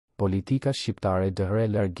Politika shqiptare dëhre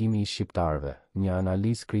largimi I shqiptarëve, një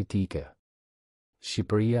analizë kritike.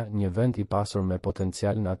 Shqipëria, një vend I pasur me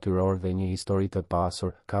potencial natyror dhe një histori të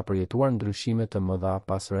pasur, ka përjetuar ndryshime të mëdha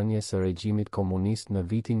pas rënies së regjimit komunist në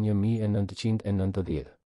vitin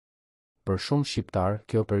 1990. Për shumë shqiptar,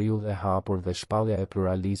 kjo periudhë e hapur dhe shpallja e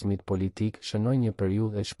pluralizmit politik shënoi një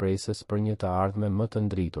periudhë e shpresës për një të ardhme më të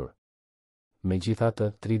ndritur.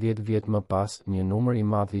 Megjithatë, 30 vjet më pas, një numër I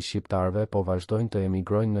madh I shqiptarëve po vazhdojnë të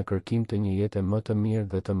emigrojnë në kërkim të një jete më të mirë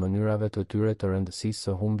dhe të mënyrave të tyre të rëndësisë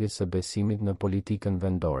së humbjes së besimit në politikën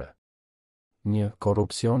vendore. 1.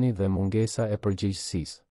 Korrupsioni dhe mungesa e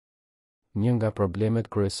përgjegjësisë. Një nga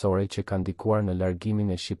problemet kryesore që kanë ndikuar në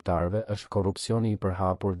largimin e shqiptarëve është korrupsioni I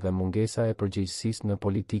përhapur dhe mungesa e përgjegjësisë në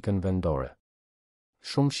politikën vendore.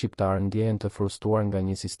 Shumë shqiptarë ndjehen të frustruar nga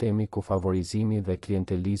një sistemi ku favorizimi dhe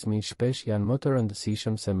klientelizmi shpesh janë më të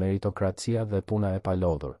rëndësishëm se meritokracia dhe puna e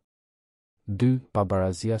palodhur. 2.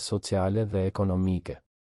 Pabarazia sociale dhe ekonomike.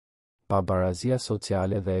 Pabarazia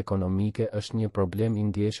sociale dhe ekonomike është një problem I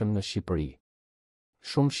ndjeshëm në Shqipëri.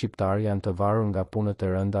 Shumë shqiptarë janë të varur nga punët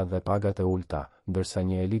e rënda dhe pagat e ulta, ndërsa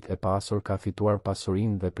një elitë e pasur ka fituar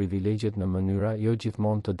pasurinë dhe privilegjet në mënyra jo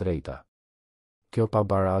gjithmonë të drejta. Kjo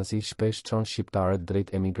pabarazi shpesh çon shqiptarët drejt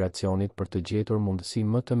emigracionit për të gjetur mundësi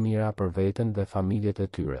më të mira për veten dhe familjet e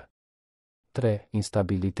tyre. 3.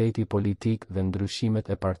 Instabiliteti politik dhe ndryshimet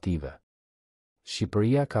e partive.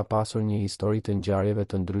 Shqipëria ka pasur një histori të ngjarjeve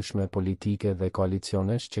të ndryshme politike dhe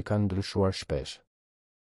koalicionesh që kanë ndryshuar shpesh.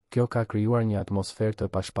 Kjo ka krijuar një atmosferë të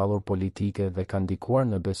pashpallur politike dhe ka ndikuar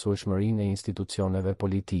në besueshmërinë e institucioneve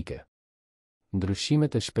politike.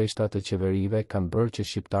 Ndryshimet e shpeshta të qeverive kanë bërë që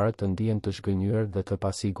shqiptarët të ndihen të zhgënjur dhe të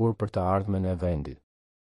pasigur për të ardhmen e vendit.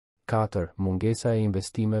 4. Mungesa e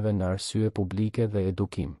investimeve në arsye publike dhe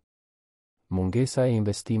edukim. Mungesa e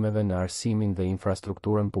investimeve në arsimin dhe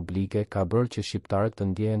infrastrukturën publike ka bërë që shqiptarët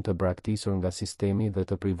të ndjehen të braktisur nga sistemi dhe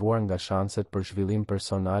të privuar nga shanset për zhvillim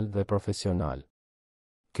personal dhe profesional.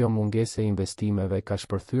 Kjo mungesë e investimeve ka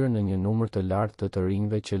shpërthyer në një numër të lartë të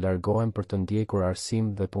rinjve që largohen për të ndjekur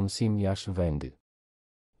arsim dhe punësim jashtë vendit.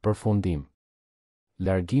 Përfundim.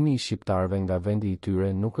 Largimi I shqiptarëve nga vendi I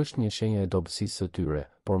tyre nuk është një shenjë e dobësisë së tyre,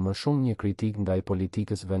 por më shumë një kritik ndaj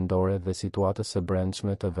politikës vendore dhe situatës së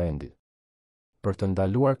brendshme të vendit. Për të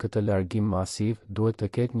ndaluar këtë largim masiv, duhet të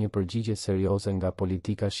ketë një përgjigje serioze nga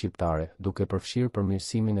politika shqiptare, duke përfshirë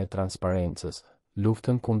përmirësimin e transparencës,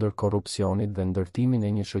 luftën kundër korrupsionit dhe ndërtimin e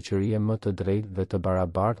një shoqërie më të drejtë dhe të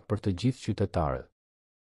barabartë për të gjithë qytetarët.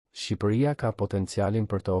 Shqipëria ka potencialin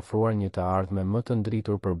për të ofruar një të ardhme më të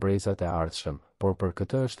ndritur për brezat e ardhshëm, por për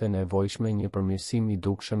këtë është e nevojshme një përmirësim I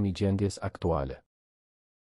dukshëm I gjendjes aktuale.